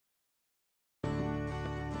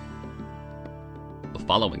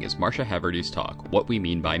following is Marcia Haverty's talk, What We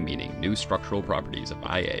Mean by Meaning, New Structural Properties of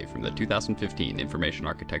IA from the 2015 Information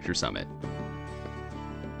Architecture Summit.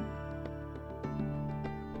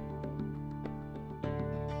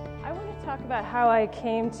 I want to talk about how I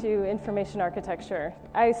came to information architecture.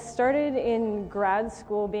 I started in grad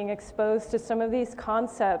school being exposed to some of these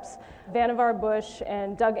concepts, Vannevar Bush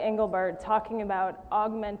and Doug Engelbart talking about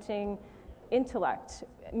augmenting intellect,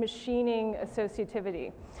 machining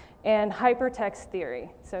associativity, and hypertext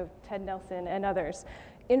theory, so Ted Nelson and others,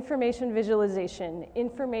 information visualization,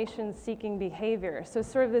 information-seeking behavior, so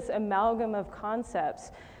sort of this amalgam of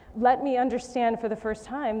concepts let me understand for the first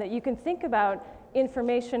time that you can think about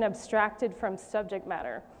information abstracted from subject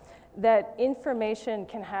matter, that information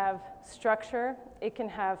can have structure, it can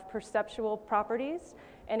have perceptual properties,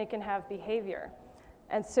 and it can have behavior.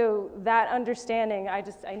 And so that understanding, I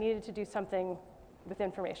needed to do something with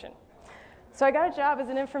information. So I got a job as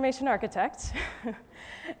an information architect,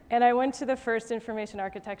 and I went to the first Information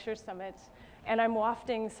Architecture Summit, and I'm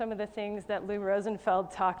wafting some of the things that Lou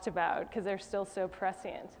Rosenfeld talked about because they're still so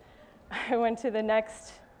prescient. I went to the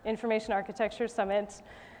next Information Architecture Summit,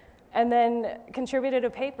 and then contributed a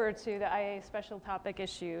paper to the IA Special Topic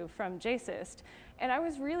issue from JSIST. And I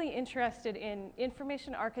was really interested in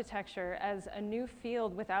information architecture as a new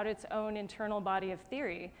field without its own internal body of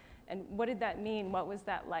theory. And what did that mean? What was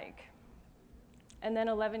that like? And then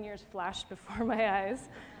 11 years flashed before my eyes.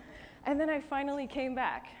 And then I finally came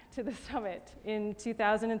back to the summit in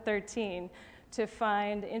 2013 to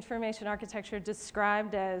find information architecture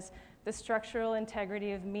described as the structural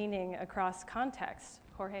integrity of meaning across context,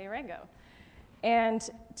 Jorge Arango. And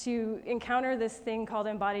to encounter this thing called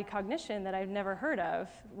embodied cognition that I've never heard of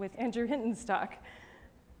with Andrew Hinton's talk.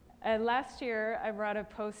 Last year, I brought a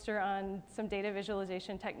poster on some data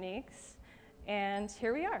visualization techniques, and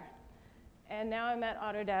here we are. And now I'm at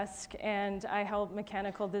Autodesk, and I help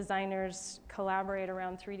mechanical designers collaborate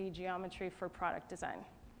around 3D geometry for product design.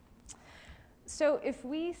 So if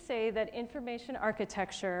we say that information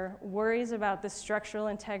architecture worries about the structural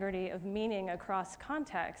integrity of meaning across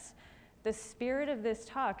contexts, the spirit of this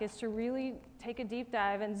talk is to really take a deep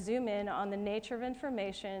dive and zoom in on the nature of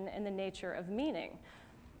information and the nature of meaning.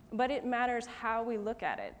 But it matters how we look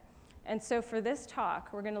at it. And so for this talk,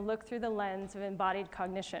 we're going to look through the lens of embodied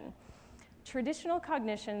cognition. Traditional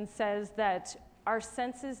cognition says that our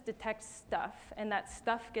senses detect stuff, and that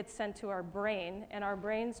stuff gets sent to our brain, and our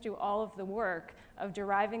brains do all of the work of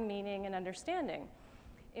deriving meaning and understanding.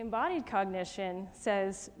 Embodied cognition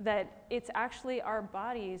says that it's actually our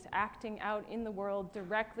bodies acting out in the world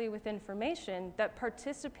directly with information that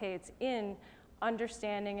participates in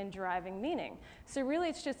understanding and deriving meaning. So really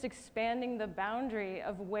it's just expanding the boundary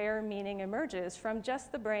of where meaning emerges from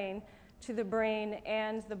just the brain to the brain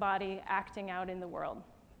and the body acting out in the world.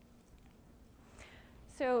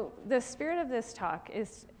 So the spirit of this talk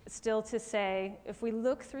is still to say, if we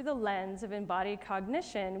look through the lens of embodied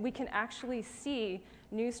cognition, we can actually see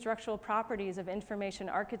new structural properties of information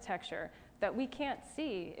architecture that we can't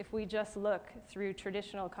see if we just look through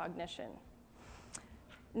traditional cognition.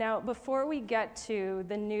 Now, before we get to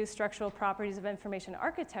the new structural properties of information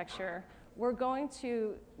architecture, we're going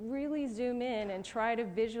to really zoom in and try to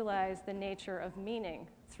visualize the nature of meaning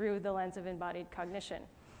through the lens of embodied cognition.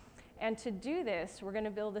 And to do this, we're going to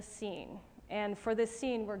build a scene. And for this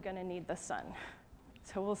scene, we're going to need the sun.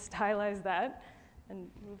 So we'll stylize that and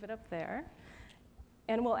move it up there.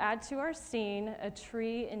 And we'll add to our scene a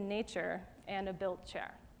tree in nature and a built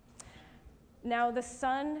chair. Now, the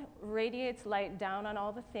sun radiates light down on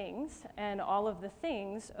all the things, and all of the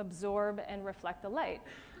things absorb and reflect the light.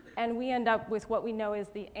 And we end up with what we know is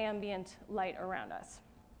the ambient light around us.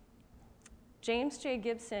 James J.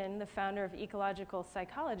 Gibson, the founder of ecological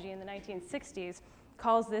psychology in the 1960s,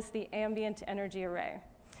 calls this the ambient energy array.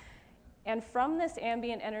 And from this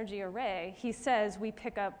ambient energy array, he says we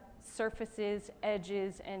pick up surfaces,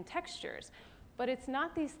 edges, and textures. But it's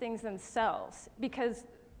not these things themselves, because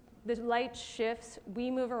the light shifts,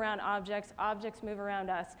 we move around objects, objects move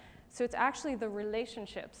around us. So it's actually the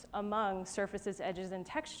relationships among surfaces, edges, and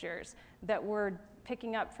textures that we're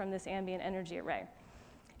picking up from this ambient energy array.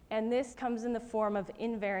 And this comes in the form of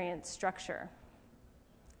invariant structure.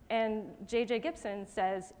 And J.J. Gibson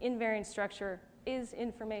says invariant structure is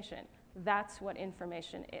information. That's what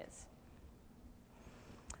information is.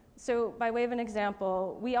 So by way of an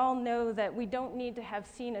example, we all know that we don't need to have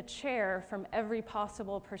seen a chair from every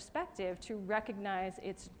possible perspective to recognize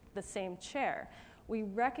it's the same chair. We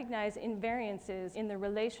recognize invariances in the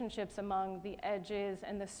relationships among the edges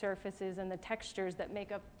and the surfaces and the textures that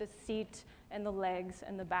make up the seat and the legs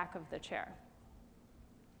and the back of the chair.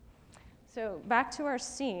 So back to our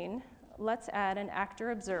scene, let's add an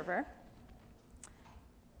actor-observer.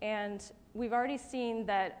 And we've already seen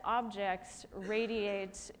that objects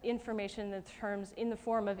radiate information in the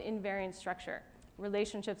form of invariant structure,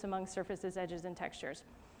 relationships among surfaces, edges, and textures.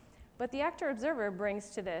 But the actor-observer brings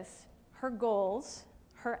to this her goals,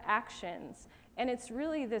 her actions, and it's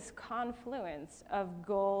really this confluence of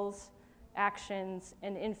goals, actions,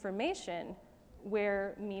 and information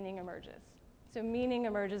where meaning emerges. So meaning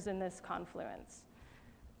emerges in this confluence.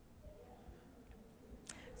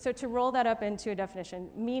 So to roll that up into a definition,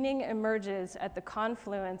 meaning emerges at the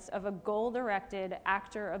confluence of a goal-directed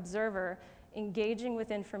actor-observer engaging with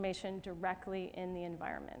information directly in the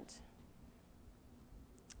environment.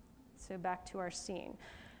 So back to our scene.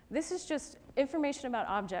 This is just information about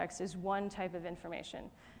objects is one type of information.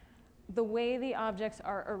 The way the objects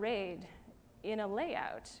are arrayed in a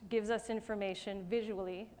layout gives us information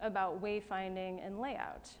visually about wayfinding and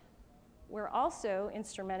layout. We're also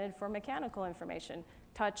instrumented for mechanical information,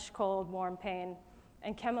 touch, cold, warm, pain,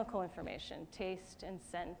 and chemical information, taste and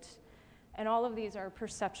scent. And all of these are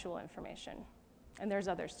perceptual information. And there's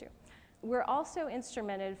others too. We're also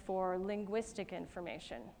instrumented for linguistic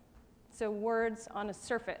information. So words on a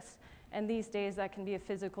surface, and these days that can be a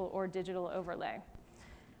physical or digital overlay.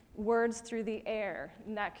 Words through the air,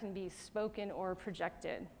 and that can be spoken or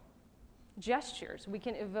projected. Gestures, we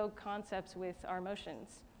can evoke concepts with our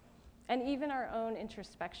motions. And even our own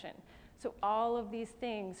introspection. So all of these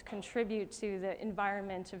things contribute to the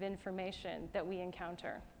environment of information that we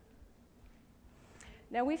encounter.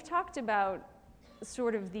 Now we've talked about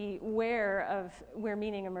sort of the where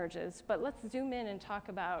meaning emerges, but let's zoom in and talk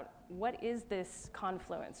about what is this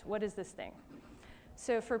confluence? What is this thing?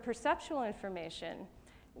 So for perceptual information,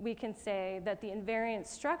 we can say that the invariant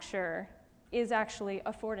structure is actually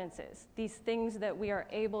affordances, these things that we are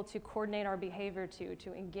able to coordinate our behavior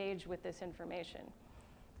to engage with this information.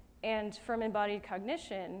 And from embodied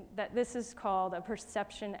cognition, that this is called a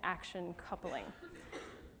perception-action coupling.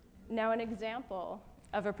 Now, an example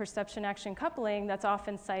of a perception-action coupling that's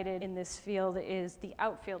often cited in this field is the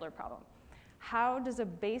outfielder problem. How does a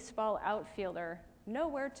baseball outfielder know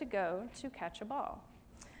where to go to catch a ball?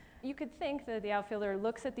 You could think that the outfielder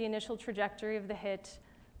looks at the initial trajectory of the hit,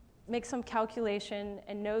 makes some calculation,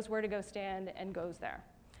 and knows where to go stand and goes there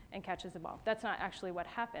and catches the ball. That's not actually what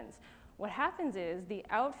happens. What happens is the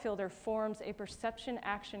outfielder forms a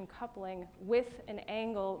perception-action coupling with an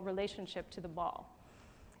angle relationship to the ball.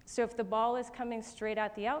 So if the ball is coming straight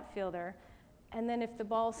at the outfielder, and then if the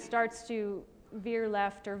ball starts to veer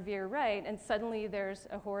left or veer right, and suddenly there's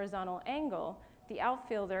a horizontal angle, the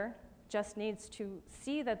outfielder just needs to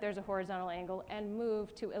see that there's a horizontal angle and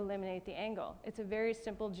move to eliminate the angle. It's a very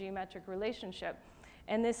simple geometric relationship.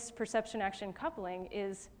 And this perception-action coupling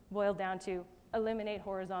is boiled down to eliminate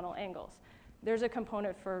horizontal angles. There's a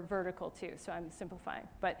component for vertical too, so I'm simplifying.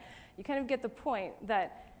 But you kind of get the point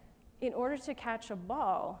that in order to catch a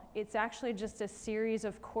ball, it's actually just a series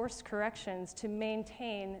of course corrections to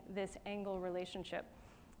maintain this angle relationship.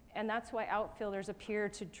 And that's why outfielders appear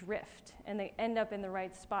to drift, and they end up in the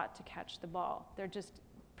right spot to catch the ball. They're just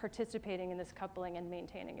participating in this coupling and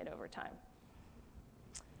maintaining it over time.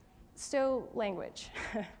 So, language.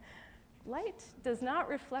 Light does not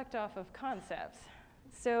reflect off of concepts.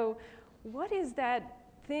 So, what is that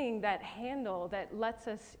thing, that handle that lets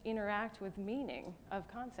us interact with meaning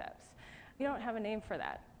of concepts? We don't have a name for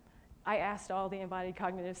that. I asked all the embodied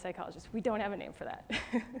cognitive psychologists. We don't have a name for that,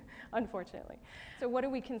 unfortunately. So what do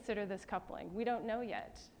we consider this coupling? We don't know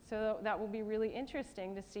yet. So that will be really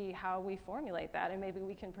interesting to see how we formulate that, and maybe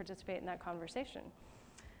we can participate in that conversation.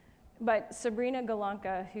 But Sabrina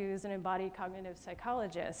Galanka, who's an embodied cognitive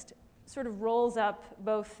psychologist, sort of rolls up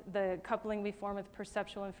both the coupling we form with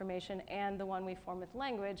perceptual information and the one we form with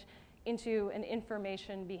language into an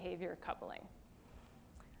information behavior coupling.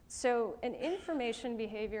 So an information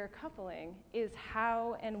behavior coupling is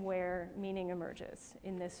how and where meaning emerges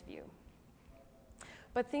in this view.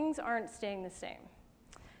 But things aren't staying the same.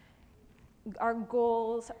 Our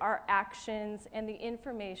goals, our actions, and the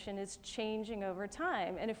information is changing over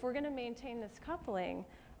time. And if we're going to maintain this coupling,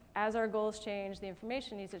 as our goals change, the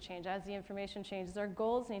information needs to change. As the information changes, our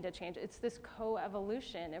goals need to change. It's this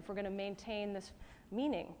co-evolution if we're going to maintain this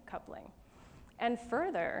meaning coupling. And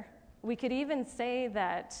further, we could even say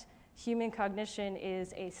that human cognition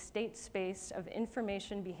is a state space of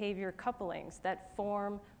information behavior couplings that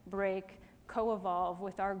form, break, co-evolve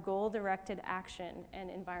with our goal-directed action and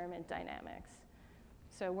environment dynamics.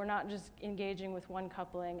 So we're not just engaging with one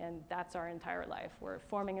coupling and that's our entire life. We're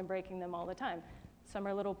forming and breaking them all the time. Some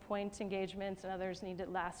are little point engagements and others need to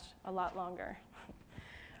last a lot longer.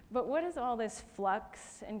 But what does all this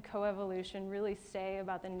flux and coevolution really say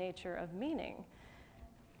about the nature of meaning?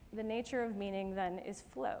 The nature of meaning then is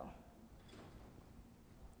flow.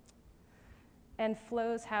 And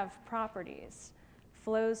flows have properties.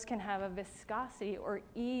 Flows can have a viscosity or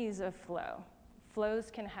ease of flow.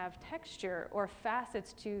 Flows can have texture or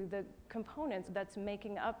facets to the components that's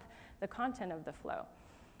making up the content of the flow.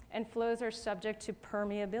 And flows are subject to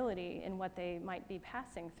permeability in what they might be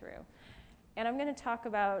passing through. And I'm going to talk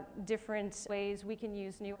about different ways we can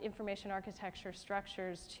use new information architecture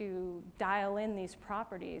structures to dial in these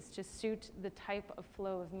properties to suit the type of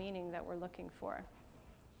flow of meaning that we're looking for.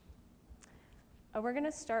 We're going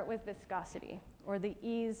to start with viscosity, or the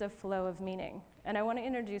ease of flow of meaning. And I want to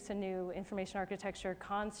introduce a new information architecture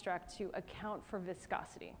construct to account for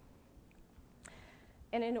viscosity.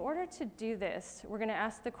 And in order to do this, we're going to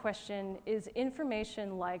ask the question, is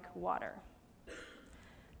information like water?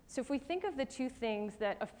 So if we think of the two things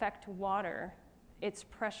that affect water, it's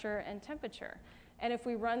pressure and temperature. And if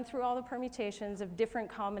we run through all the permutations of different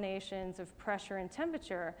combinations of pressure and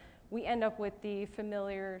temperature, we end up with the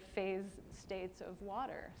familiar phase states of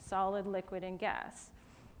water, solid, liquid, and gas.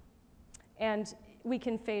 And we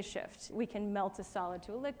can phase shift. We can melt a solid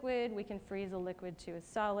to a liquid, we can freeze a liquid to a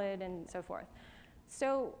solid, and so forth.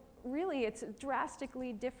 So really, it's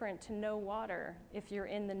drastically different to know water if you're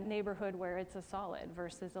in the neighborhood where it's a solid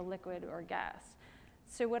versus a liquid or gas.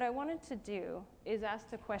 So what I wanted to do is ask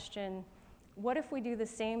the question, what if we do the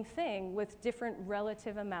same thing with different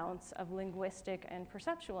relative amounts of linguistic and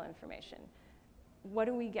perceptual information? What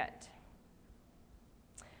do we get?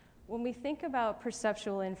 When we think about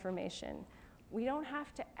perceptual information, we don't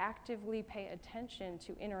have to actively pay attention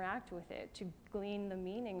to interact with it, to glean the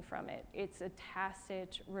meaning from it. It's a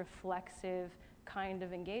tacit, reflexive kind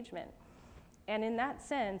of engagement. And in that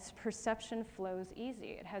sense, perception flows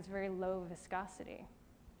easy. It has very low viscosity.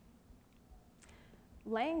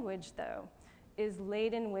 Language, though, is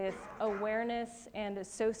laden with awareness and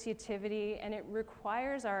associativity, and it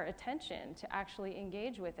requires our attention to actually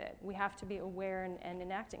engage with it. We have to be aware and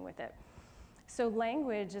enacting with it. So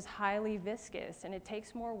language is highly viscous, and it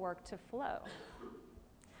takes more work to flow.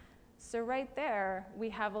 So right there, we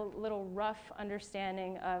have a little rough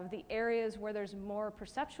understanding of the areas where there's more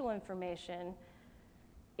perceptual information.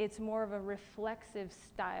 It's more of a reflexive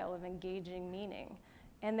style of engaging meaning.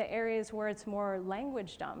 And the areas where it's more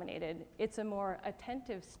language-dominated, it's a more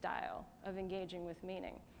attentive style of engaging with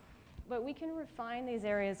meaning. But we can refine these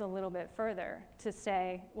areas a little bit further to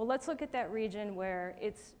say, well, let's look at that region where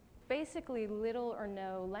it's basically little or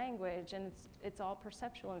no language, and it's all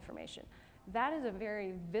perceptual information. That is a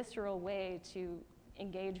very visceral way to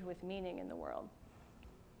engage with meaning in the world.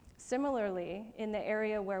 Similarly, in the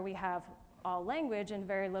area where we have all language and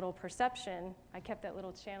very little perception, I kept that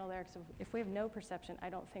little channel there because if we have no perception, I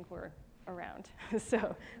don't think we're around.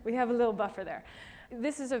 So we have a little buffer there.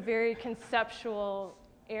 This is a very conceptual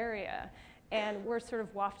area, and we're sort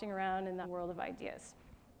of wafting around in the world of ideas.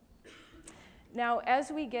 Now, as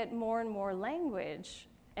we get more and more language,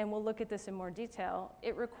 and we'll look at this in more detail,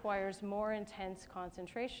 it requires more intense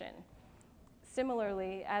concentration.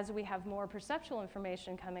 Similarly, as we have more perceptual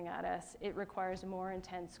information coming at us, it requires more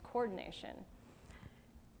intense coordination.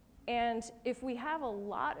 And if we have a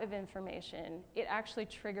lot of information, it actually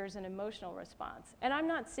triggers an emotional response. And I'm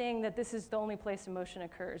not saying that this is the only place emotion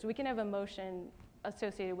occurs. We can have emotion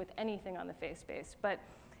associated with anything on the face space, but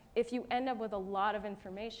if you end up with a lot of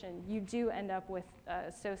information, you do end up with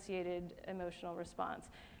associated emotional response.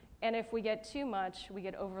 And if we get too much, we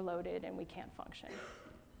get overloaded and we can't function.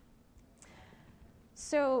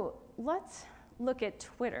 So let's look at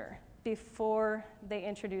Twitter before they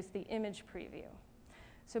introduced the image preview.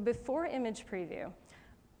 So before image preview,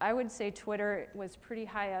 I would say Twitter was pretty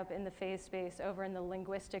high up in the phase space over in the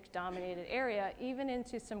linguistic dominated area, even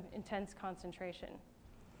into some intense concentration.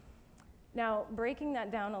 Now, breaking that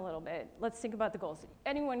down a little bit, let's think about the goals.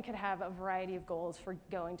 Anyone could have a variety of goals for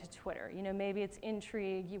going to Twitter. You know, maybe it's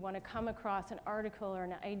intrigue, you want to come across an article or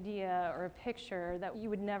an idea or a picture that you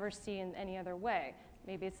would never see in any other way.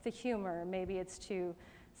 Maybe it's the humor, maybe it's to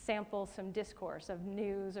sample some discourse of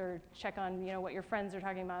news or check on, you know, what your friends are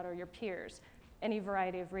talking about or your peers, any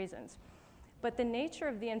variety of reasons. But the nature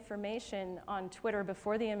of the information on Twitter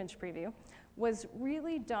before the image preview was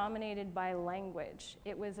really dominated by language.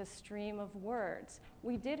 It was a stream of words.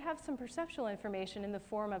 We did have some perceptual information in the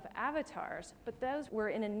form of avatars, but those were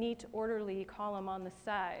in a neat, orderly column on the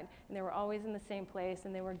side, and they were always in the same place,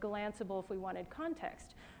 and they were glanceable if we wanted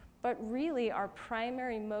context. But really, our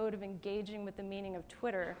primary mode of engaging with the meaning of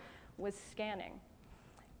Twitter was scanning.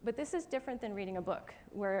 But this is different than reading a book,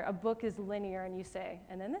 where a book is linear and you say,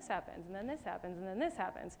 and then this happens, and then this happens, and then this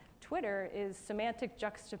happens. Twitter is semantic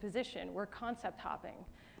juxtaposition. We're concept hopping.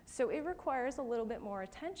 So it requires a little bit more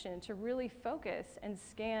attention to really focus and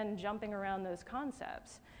scan jumping around those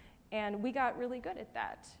concepts. And we got really good at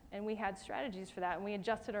that. And we had strategies for that, and we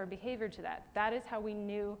adjusted our behavior to that. That is how we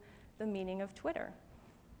knew the meaning of Twitter.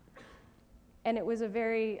 And it was a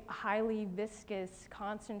very highly viscous,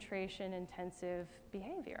 concentration-intensive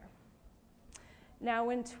behavior. Now,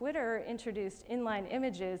 when Twitter introduced inline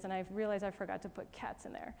images, and I realized I forgot to put cats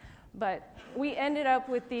in there, but we ended up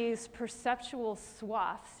with these perceptual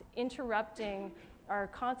swaths interrupting our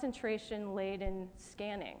concentration-laden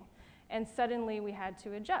scanning. And suddenly we had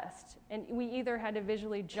to adjust. And we either had to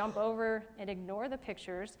visually jump over and ignore the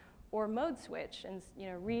pictures, or mode switch, and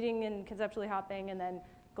reading and conceptually hopping, and then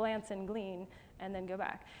glance and glean, and then go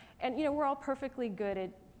back. And we're all perfectly good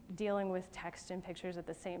at dealing with text and pictures at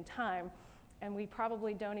the same time, and we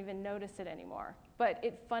probably don't even notice it anymore. But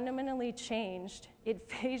it fundamentally changed, it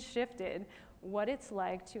phase shifted what it's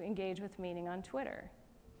like to engage with meaning on Twitter.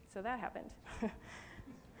 So that happened.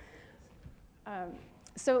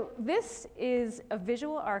 So this is a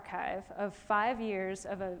visual archive of 5 years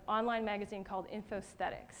of an online magazine called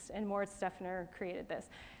Infosthetics, and Moritz Steffner created this.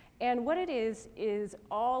 And what it is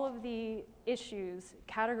all of the issues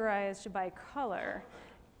categorized by color.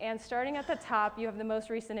 And starting at the top, you have the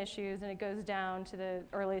most recent issues, and it goes down to the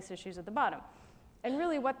earliest issues at the bottom. And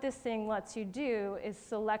really what this thing lets you do is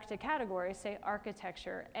select a category, say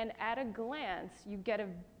architecture, and at a glance, you get a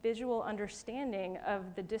visual understanding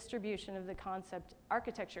of the distribution of the concept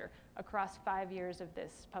architecture across 5 years of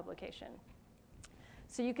this publication.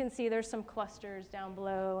 So you can see there's some clusters down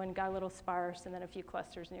below and got a little sparse, and then a few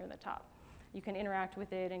clusters near the top. You can interact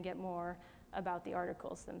with it and get more about the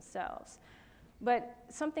articles themselves. But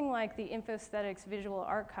something like the Infosthetics Visual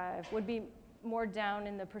Archive would be more down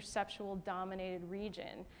in the perceptual dominated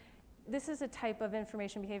region. This is a type of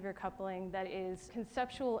information behavior coupling that is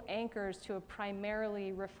conceptual anchors to a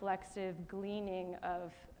primarily reflexive gleaning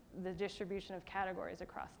of the distribution of categories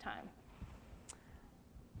across time.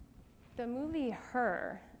 The movie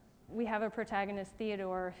Her, we have a protagonist,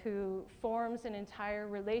 Theodore, who forms an entire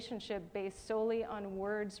relationship based solely on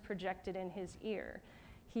words projected in his ear.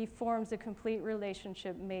 He forms a complete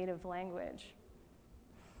relationship made of language.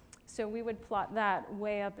 So we would plot that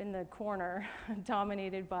way up in the corner,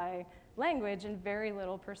 dominated by language and very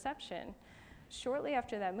little perception. Shortly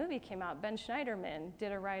after that movie came out, Ben Schneiderman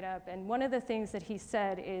did a write-up, and one of the things that he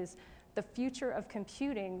said is, the future of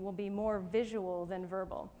computing will be more visual than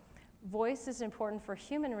verbal. Voice is important for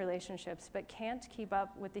human relationships, but can't keep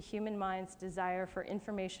up with the human mind's desire for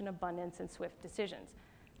information abundance and swift decisions.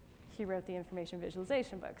 He wrote the information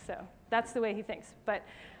visualization book, so that's the way he thinks. But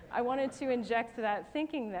I wanted to inject that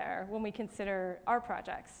thinking there when we consider our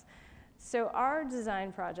projects. So our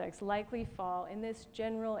design projects likely fall in this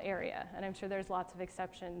general area, and I'm sure there's lots of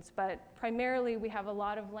exceptions, but primarily we have a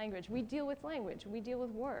lot of language. We deal with language, we deal with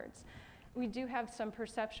words. We do have some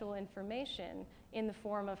perceptual information in the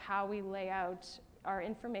form of how we lay out our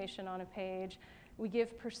information on a page. We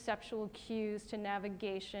give perceptual cues to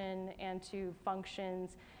navigation and to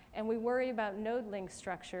functions, and we worry about node link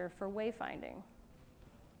structure for wayfinding.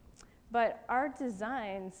 But our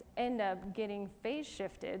designs end up getting phase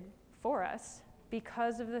shifted for us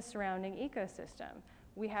because of the surrounding ecosystem.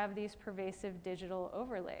 We have these pervasive digital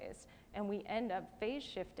overlays, and we end up phase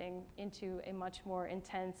shifting into a much more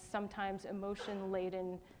intense, sometimes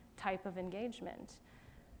emotion-laden type of engagement.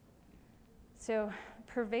 So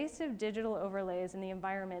pervasive digital overlays in the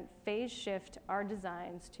environment phase shift our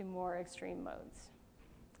designs to more extreme modes.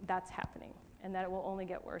 That's happening, and that it will only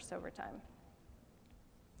get worse over time.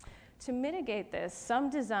 To mitigate this, some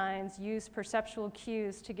designs use perceptual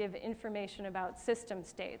cues to give information about system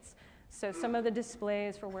states. So some of the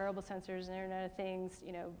displays for wearable sensors and Internet of Things,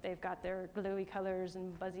 they've got their glowy colors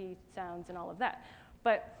and buzzy sounds and all of that.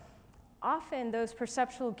 But often those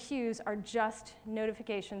perceptual cues are just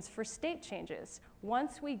notifications for state changes.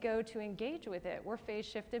 Once we go to engage with it, we're phase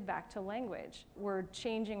shifted back to language. We're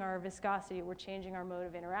changing our viscosity, we're changing our mode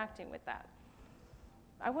of interacting with that.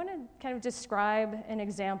 I want to kind of describe an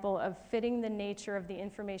example of fitting the nature of the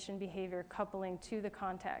information behavior coupling to the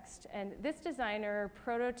context. And this designer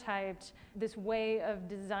prototyped this way of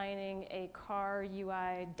designing a car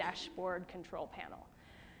UI dashboard control panel.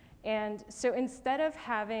 And so instead of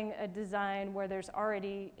having a design where there's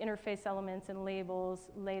already interface elements and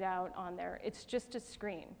labels laid out on there, it's just a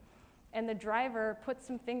screen. And the driver puts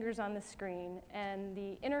some fingers on the screen, and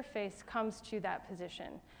the interface comes to that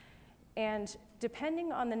position. And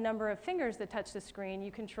depending on the number of fingers that touch the screen,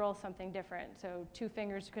 you control something different. So 2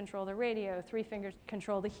 fingers control the radio, 3 fingers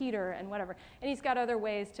control the heater, and whatever. And he's got other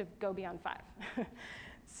ways to go beyond 5.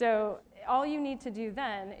 So all you need to do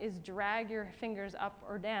then is drag your fingers up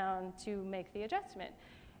or down to make the adjustment.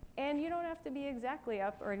 And you don't have to be exactly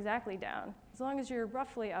up or exactly down. As long as you're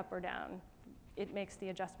roughly up or down, it makes the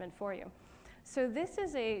adjustment for you. So this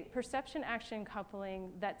is a perception-action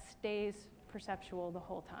coupling that stays perceptual the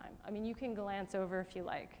whole time. I mean, you can glance over if you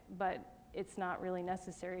like, but it's not really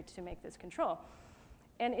necessary to make this control.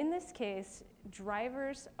 And in this case,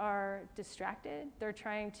 drivers are distracted. They're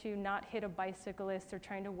trying to not hit a bicyclist. They're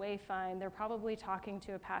trying to wayfind. They're probably talking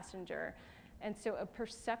to a passenger. And so a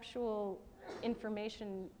perceptual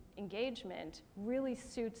information engagement really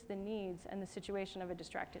suits the needs and the situation of a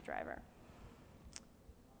distracted driver.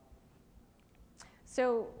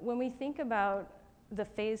 So when we think about the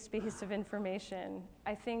phase space of information,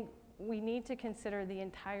 I think we need to consider the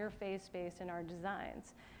entire phase space in our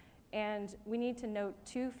designs. And we need to note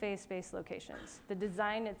 2 phase space locations, the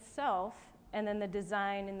design itself and then the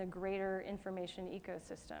design in the greater information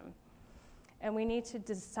ecosystem. And we need to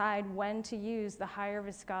decide when to use the higher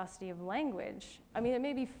viscosity of language. I mean, it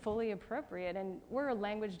may be fully appropriate, and we're a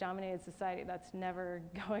language-dominated society. That's never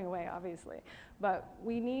going away, obviously. But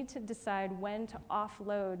we need to decide when to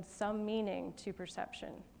offload some meaning to perception.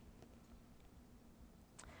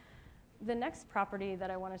 The next property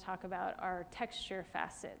that I want to talk about are texture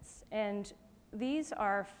facets. And these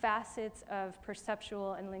are facets of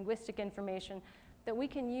perceptual and linguistic information that we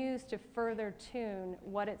can use to further tune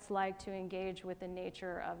what it's like to engage with the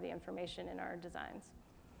nature of the information in our designs.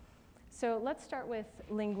 So let's start with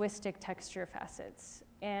linguistic texture facets.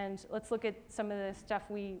 And let's look at some of the stuff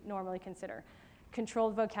we normally consider.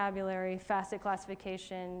 Controlled vocabulary, facet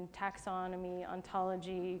classification, taxonomy,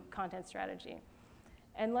 ontology, content strategy.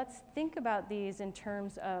 And let's think about these in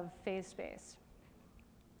terms of phase space.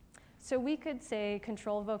 So we could say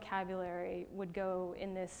controlled vocabulary would go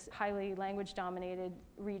in this highly language-dominated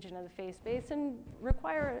region of the phase space and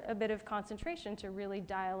require a bit of concentration to really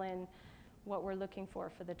dial in what we're looking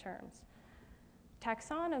for the terms.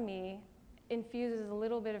 Taxonomy infuses a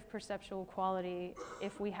little bit of perceptual quality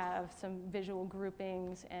if we have some visual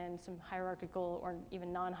groupings and some hierarchical or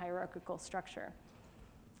even non-hierarchical structure.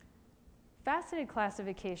 Faceted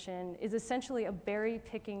classification is essentially a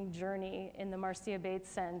berry-picking journey in the Marcia Bates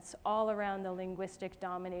sense all around the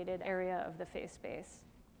linguistic-dominated area of the phase space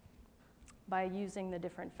by using the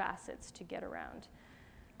different facets to get around.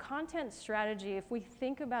 Content strategy, if we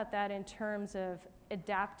think about that in terms of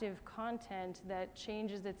adaptive content that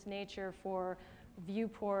changes its nature for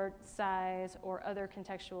viewport, size, or other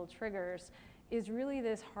contextual triggers, is really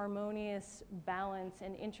this harmonious balance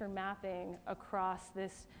and intermapping across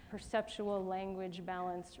this perceptual language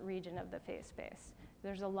balanced region of the phase space.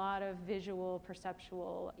 There's a lot of visual,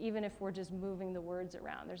 perceptual, even if we're just moving the words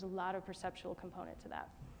around, there's a lot of perceptual component to that.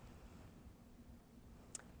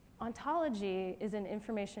 Ontology is an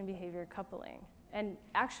information behavior coupling. And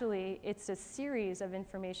actually, it's a series of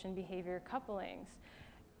information behavior couplings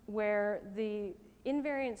where the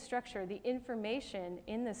invariant structure, the information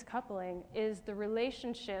in this coupling, is the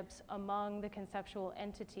relationships among the conceptual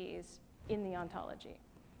entities in the ontology.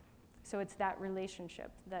 So it's that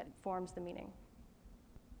relationship that forms the meaning.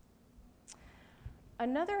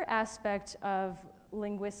 Another aspect of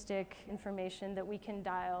linguistic information that we can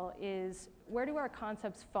dial is where do our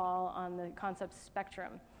concepts fall on the concept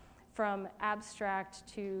spectrum, from abstract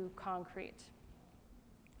to concrete.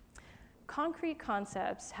 Concrete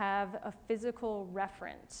concepts have a physical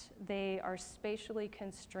referent. They are spatially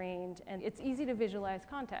constrained, and it's easy to visualize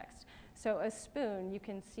context. So a spoon, you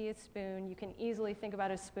can see a spoon. You can easily think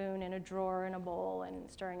about a spoon in a drawer, in a bowl, and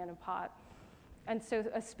stirring in a pot. And so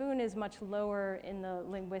a spoon is much lower in the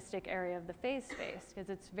linguistic area of the phase space because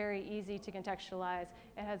it's very easy to contextualize.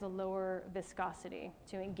 It has a lower viscosity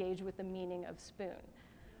to engage with the meaning of spoon.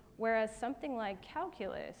 Whereas something like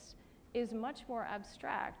calculus is much more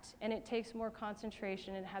abstract, and it takes more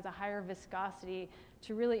concentration and has a higher viscosity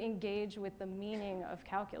to really engage with the meaning of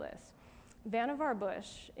calculus. Vannevar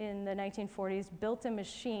Bush in the 1940s built a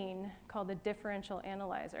machine called the differential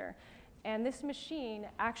analyzer, and this machine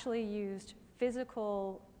actually used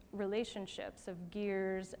physical relationships of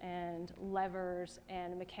gears and levers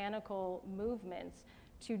and mechanical movements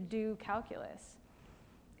to do calculus.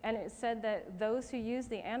 And it said that those who used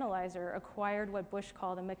the analyzer acquired what Bush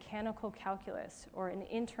called a mechanical calculus, or an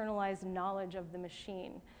internalized knowledge of the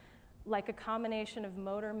machine, like a combination of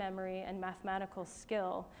motor memory and mathematical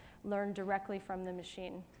skill learned directly from the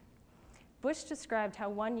machine. Bush described how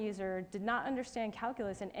one user did not understand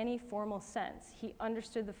calculus in any formal sense. He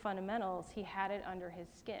understood the fundamentals. He had it under his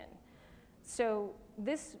skin. So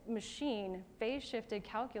this machine phase shifted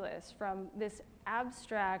calculus from this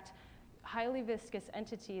abstract, highly viscous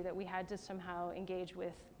entity that we had to somehow engage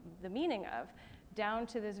with the meaning of, down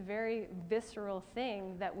to this very visceral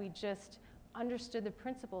thing that we just understood the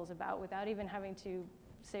principles about without even having to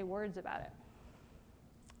say words about it.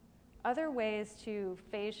 Other ways to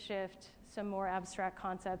phase shift some more abstract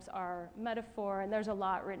concepts are metaphor, and there's a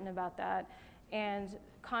lot written about that, and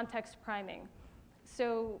context priming.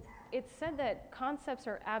 So it's said that concepts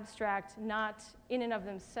are abstract not in and of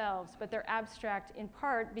themselves, but they're abstract in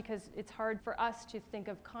part because it's hard for us to think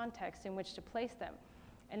of context in which to place them.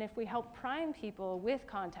 And if we help prime people with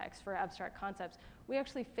context for abstract concepts, we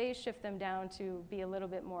actually phase shift them down to be a little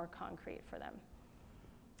bit more concrete for them.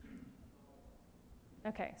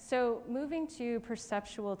 Okay, so moving to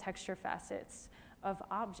perceptual texture facets of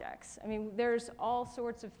objects. I mean, there's all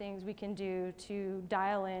sorts of things we can do to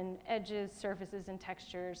dial in edges, surfaces, and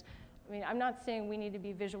textures. I mean, I'm not saying we need to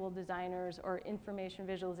be visual designers or information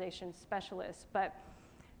visualization specialists, but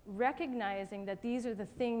recognizing that these are the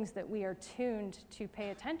things that we are tuned to pay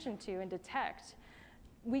attention to and detect,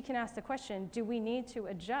 we can ask the question, do we need to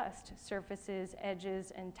adjust surfaces,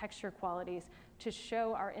 edges, and texture qualities to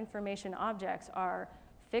show our information objects are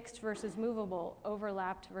fixed versus movable,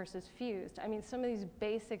 overlapped versus fused? I mean, some of these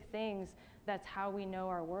basic things, that's how we know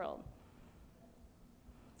our world.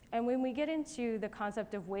 And when we get into the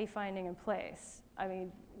concept of wayfinding in place, I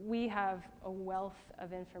mean, we have a wealth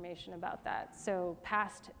of information about that. So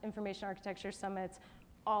past information architecture summits,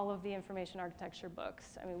 all of the information architecture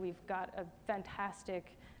books. I mean, we've got a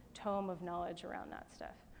fantastic tome of knowledge around that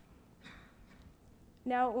stuff.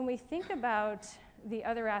 Now, when we think about the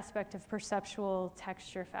other aspect of perceptual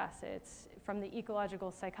texture facets from the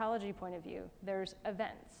ecological psychology point of view, there's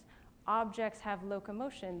events. Objects have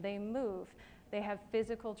locomotion, they move, they have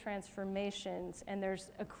physical transformations, and there's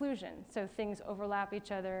occlusion. So things overlap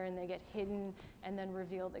each other and they get hidden and then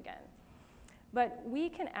revealed again. But we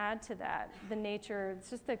can add to that the nature, it's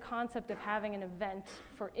just the concept of having an event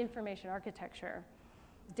for information architecture.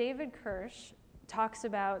 David Kirsch talks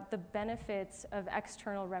about the benefits of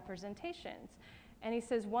external representations. And he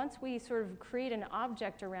says once we sort of create an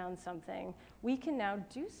object around something, we can now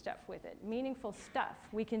do stuff with it, meaningful stuff.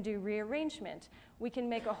 We can do rearrangement. We can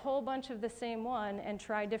make a whole bunch of the same one and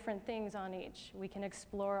try different things on each. We can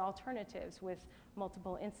explore alternatives with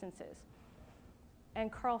multiple instances.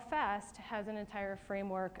 And Carl Fast has an entire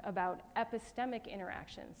framework about epistemic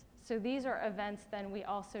interactions. So these are events then we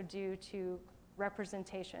also do to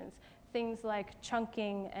representations. Things like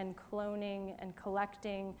chunking and cloning and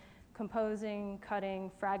collecting, composing,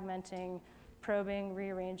 cutting, fragmenting, probing,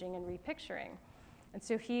 rearranging, and repicturing. And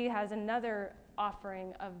so he has another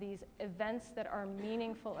offering of these events that are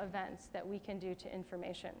meaningful events that we can do to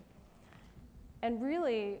information. And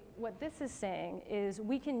really, what this is saying is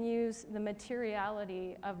we can use the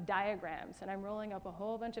materiality of diagrams, and I'm rolling up a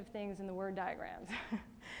whole bunch of things in the word diagrams,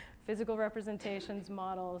 physical representations,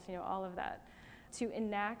 models, all of that, to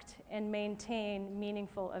enact and maintain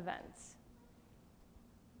meaningful events.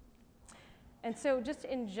 And so just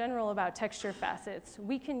in general about texture facets,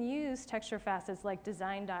 we can use texture facets like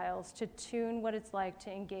design dials to tune what it's like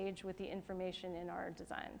to engage with the information in our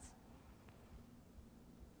designs.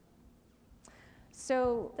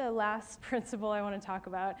 So the last principle I want to talk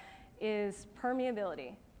about is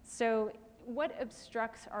permeability. So what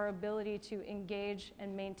obstructs our ability to engage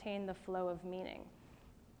and maintain the flow of meaning?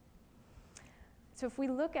 So if we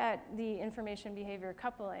look at the information behavior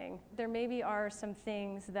coupling, there maybe are some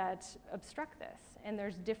things that obstruct this, and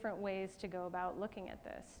there's different ways to go about looking at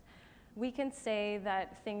this. We can say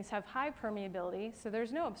that things have high permeability, so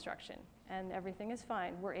there's no obstruction, and everything is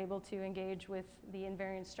fine. We're able to engage with the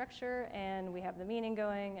invariant structure, and we have the meaning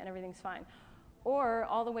going, and everything's fine. Or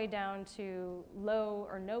all the way down to low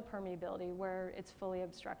or no permeability, where it's fully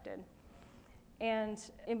obstructed. And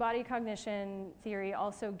embodied cognition theory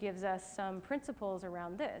also gives us some principles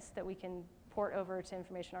around this that we can port over to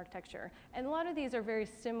information architecture. And a lot of these are very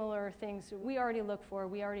similar things we already look for,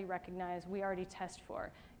 we already recognize, we already test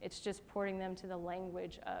for. It's just porting them to the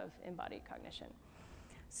language of embodied cognition.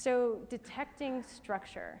 So detecting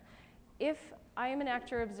structure. If I am an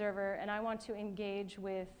actor observer and I want to engage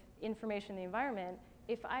with information in the environment,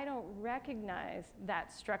 if I don't recognize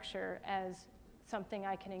that structure as something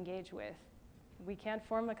I can engage with, we can't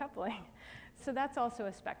form a coupling. So that's also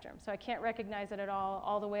a spectrum. So I can't recognize it at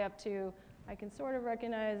all the way up to I can sort of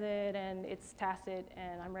recognize it and it's tacit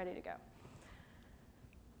and I'm ready to go.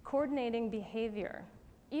 Coordinating behavior.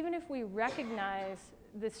 Even if we recognize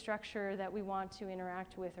the structure that we want to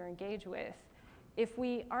interact with or engage with. If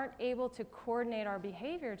we aren't able to coordinate our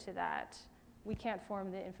behavior to that, we can't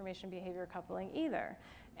form the information behavior coupling either.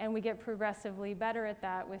 And we get progressively better at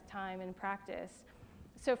that with time and practice.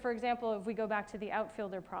 So for example, if we go back to the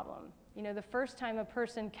outfielder problem, the first time a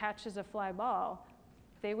person catches a fly ball,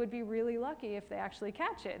 they would be really lucky if they actually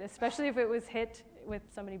catch it, especially if it was hit with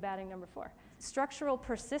somebody batting number 4. Structural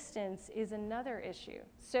persistence is another issue.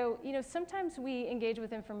 So, sometimes we engage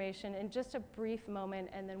with information in just a brief moment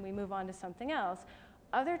and then we move on to something else.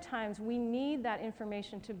 Other times we need that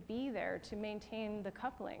information to be there to maintain the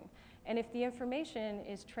coupling. And if the information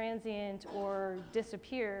is transient or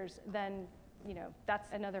disappears, then, that's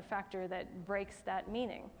another factor that breaks that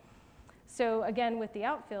meaning. So again, with the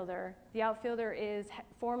outfielder is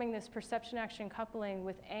forming this perception-action coupling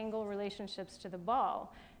with angle relationships to the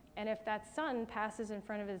ball. And if that sun passes in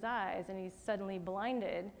front of his eyes and he's suddenly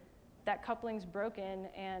blinded, that coupling's broken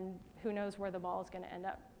and who knows where the ball is going to end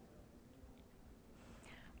up.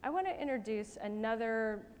 I want to introduce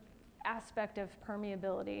another aspect of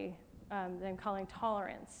permeability that I'm calling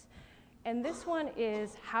tolerance. And this one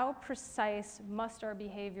is how precise must our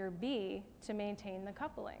behavior be to maintain the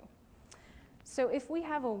coupling? So if we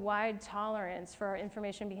have a wide tolerance for our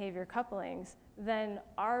information behavior couplings, then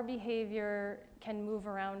our behavior can move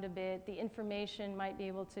around a bit, the information might be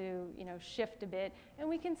able to shift a bit, and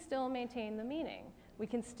we can still maintain the meaning. We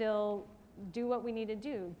can still do what we need to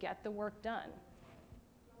do, get the work done.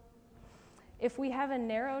 If we have a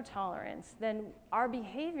narrow tolerance, then our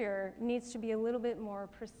behavior needs to be a little bit more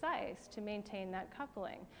precise to maintain that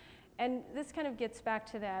coupling. And this kind of gets back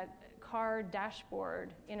to that car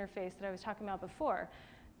dashboard interface that I was talking about before.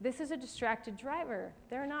 This is a distracted driver.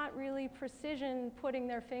 They're not really precision putting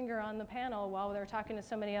their finger on the panel while they're talking to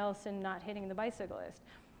somebody else and not hitting the bicyclist.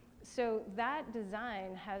 So that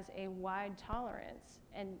design has a wide tolerance.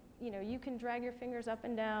 And you can drag your fingers up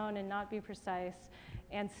and down and not be precise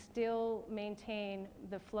and still maintain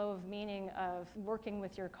the flow of meaning of working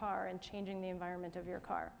with your car and changing the environment of your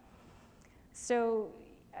car. So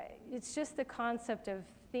it's just the concept of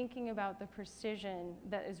thinking about the precision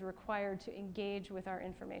that is required to engage with our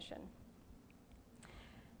information.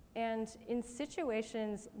 And in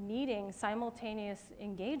situations needing simultaneous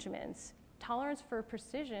engagements, tolerance for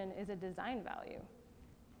precision is a design value.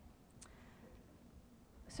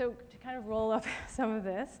 So to kind of roll up some of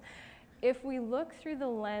this, if we look through the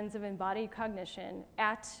lens of embodied cognition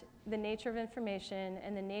at the nature of information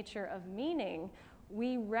and the nature of meaning,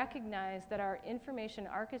 we recognize that our information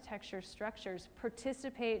architecture structures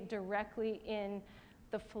participate directly in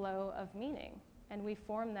the flow of meaning, and we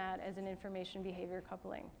form that as an information behavior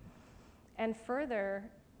coupling. And further,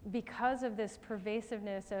 because of this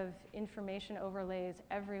pervasiveness of information overlays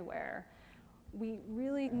everywhere, we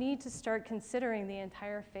really need to start considering the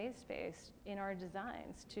entire phase space in our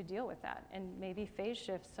designs to deal with that, and maybe phase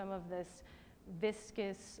shift some of this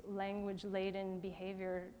viscous, language-laden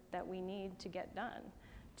behavior that we need to get done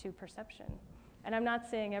to perception. And I'm not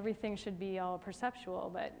saying everything should be all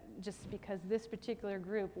perceptual, but just because this particular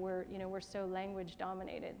group, we're so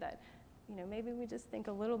language-dominated that maybe we just think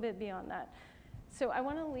a little bit beyond that. So I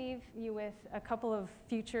want to leave you with a couple of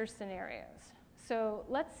future scenarios. So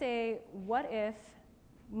let's say, what if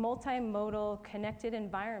multimodal connected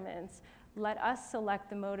environments let us select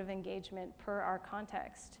the mode of engagement per our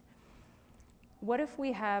context? What if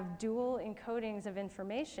we have dual encodings of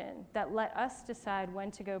information that let us decide when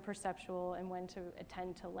to go perceptual and when to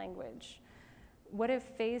attend to language? What if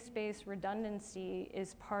phase-space redundancy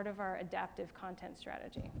is part of our adaptive content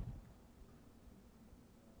strategy?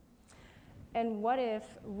 And what if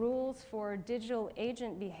rules for digital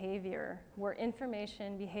agent behavior were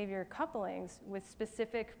information behavior couplings with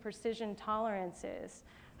specific precision tolerances?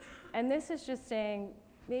 And this is just saying,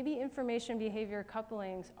 maybe information behavior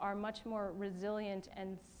couplings are much more resilient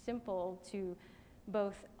and simple to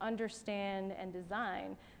both understand and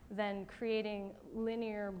design than creating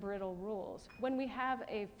linear, brittle rules. When we have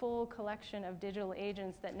a full collection of digital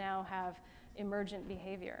agents that now have emergent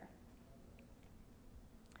behavior.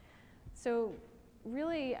 So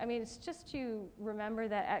really, it's just to remember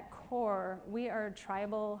that at core, we are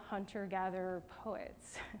tribal hunter-gatherer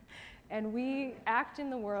poets. And we act in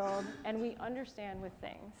the world, and we understand with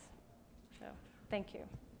things. So, thank you.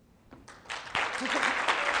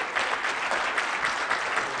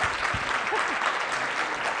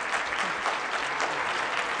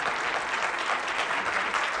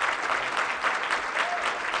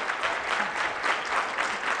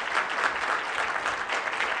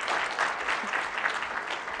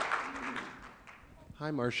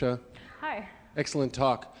 Hi, Marcia. Hi. Excellent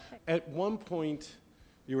talk. At one point,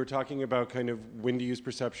 You were talking about kind of when to use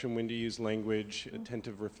perception, when to use language,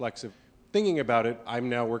 attentive, reflexive. Thinking about it, I'm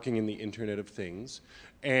now working in the Internet of Things.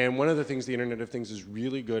 And one of the things the Internet of Things is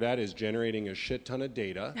really good at is generating a shit ton of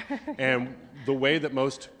data. And the way that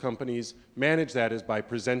most companies manage that is by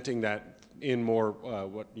presenting that in more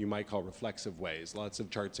what you might call reflexive ways, lots of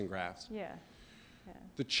charts and graphs. Yeah.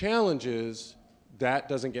 The challenge is that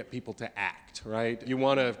doesn't get people to act, right? You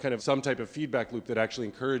want to kind of some type of feedback loop that actually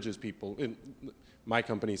encourages people. My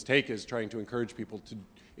company's take is trying to encourage people to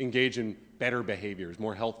engage in better behaviors,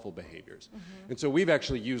 more healthful behaviors. And so we've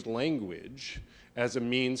actually used language as a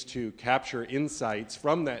means to capture insights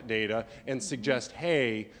from that data and suggest,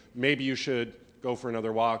 hey, maybe you should go for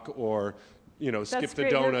another walk, or skip the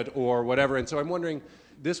donut or whatever. And so I'm wondering,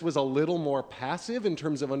 this was a little more passive in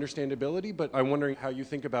terms of understandability, but I'm wondering how you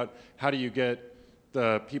think about how do you get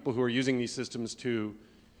the people who are using these systems to,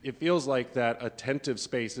 it feels like that attentive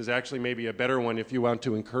space is actually maybe a better one if you want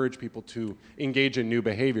to encourage people to engage in new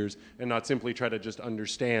behaviors and not simply try to just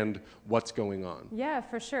understand what's going on. Yeah,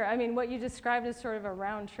 for sure. I mean, what you described is sort of a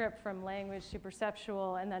round trip from language to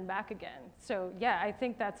perceptual and then back again. So yeah, I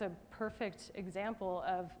think that's a perfect example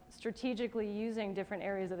of strategically using different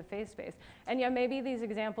areas of the face space. And yeah, maybe these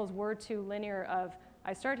examples were too linear of,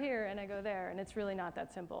 I start here and I go there, and it's really not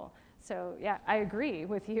that simple. So yeah, I agree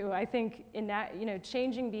with you. I think in that,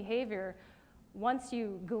 changing behavior, once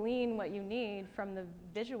you glean what you need from the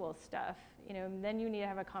visual stuff, then you need to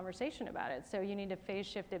have a conversation about it. So you need to phase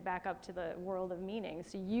shift it back up to the world of meaning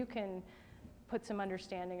so you can put some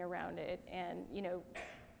understanding around it. And,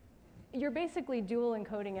 you're basically dual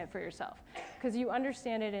encoding it for yourself because you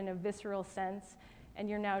understand it in a visceral sense and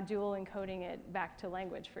you're now dual encoding it back to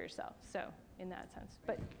language for yourself. So in that sense,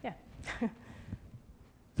 but yeah.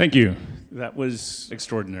 Thank you. That was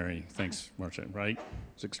extraordinary. Thanks, Marcia, right?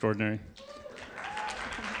 It's extraordinary.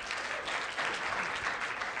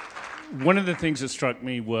 One of the things that struck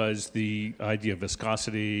me was the idea of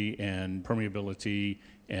viscosity and permeability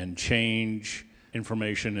and change,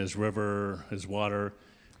 information as river, as water.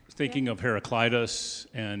 Thinking of Heraclitus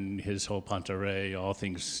and his whole Pantare, all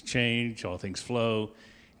things change, all things flow.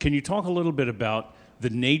 Can you talk a little bit about the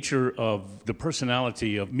nature of the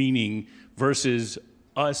personality of meaning versus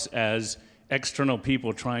us as external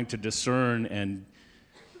people trying to discern and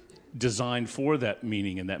design for that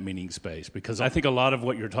meaning in that meaning space? Because I think a lot of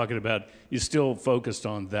what you're talking about is still focused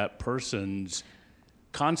on that person's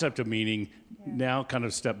concept of meaning, now kind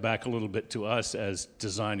of step back a little bit to us as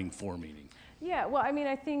designing for meaning. Yeah, well, I mean,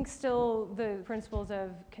 I think still the principles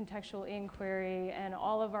of contextual inquiry and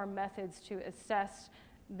all of our methods to assess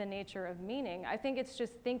the nature of meaning, I think it's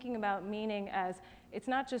just thinking about meaning as, it's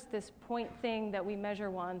not just this point thing that we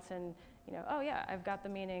measure once and, oh yeah, I've got the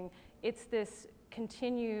meaning. It's this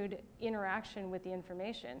continued interaction with the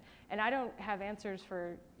information. And I don't have answers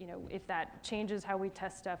for, if that changes how we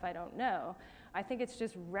test stuff, I don't know. I think it's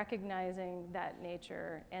just recognizing that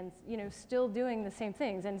nature and, still doing the same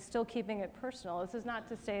things and still keeping it personal. This is not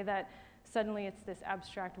to say that suddenly it's this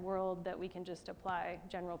abstract world that we can just apply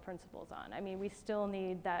general principles on. I mean, we still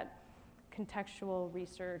need that contextual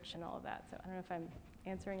research and all of that. So I don't know if I'm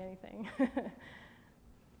answering anything.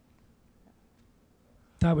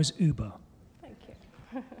 That was Uber. Thank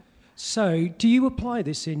you. So, do you apply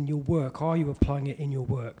this in your work? Are you applying it in your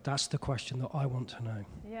work? That's the question that I want to know.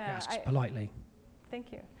 Yeah, politely.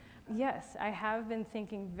 Thank you. Yes, I have been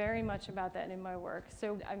thinking very much about that in my work.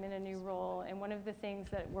 So I'm in a new role, and one of the things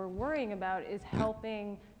that we're worrying about is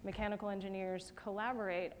helping mechanical engineers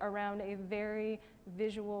collaborate around a very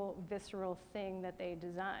visual, visceral thing that they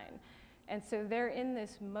design. And so they're in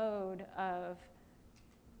this mode of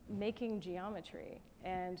making geometry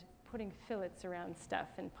and putting fillets around stuff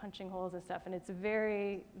and punching holes and stuff, and it's a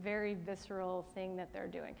very, very visceral thing that they're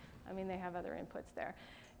doing. I mean, they have other inputs there.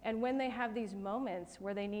 And when they have these moments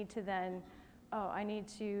where they need to then, I need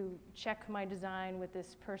to check my design with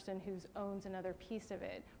this person who owns another piece of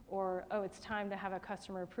it, or, it's time to have a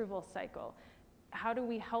customer approval cycle. How do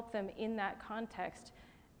we help them in that context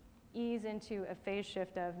ease into a phase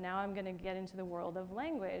shift of, now I'm going to get into the world of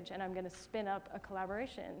language and I'm going to spin up a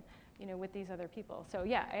collaboration, with these other people. So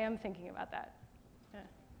yeah, I am thinking about that.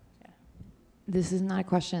 Yeah. This is not a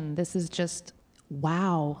question. This is just,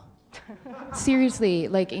 wow. Seriously,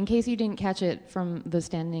 in case you didn't catch it from the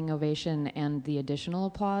standing ovation and the additional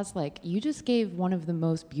applause, you just gave one of the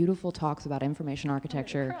most beautiful talks about information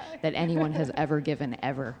architecture that anyone has ever given,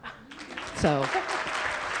 ever. So,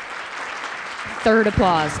 third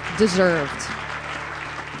applause, deserved.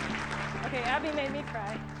 Okay, Abby made me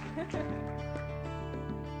cry.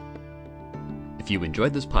 If you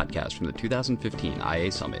enjoyed this podcast from the 2015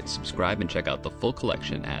 IA Summit, subscribe and check out the full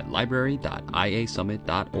collection at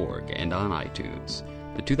library.iasummit.org and on iTunes.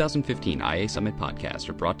 The 2015 IA Summit podcasts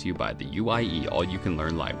are brought to you by the UIE All You Can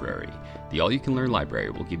Learn Library. The All You Can Learn Library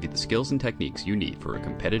will give you the skills and techniques you need for a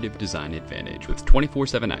competitive design advantage with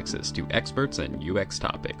 24/7 access to experts and UX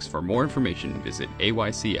topics. For more information, visit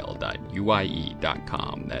aycl.uie.com.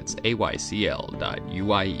 That's aycl.uie.com.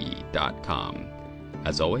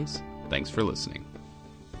 As always, thanks for listening.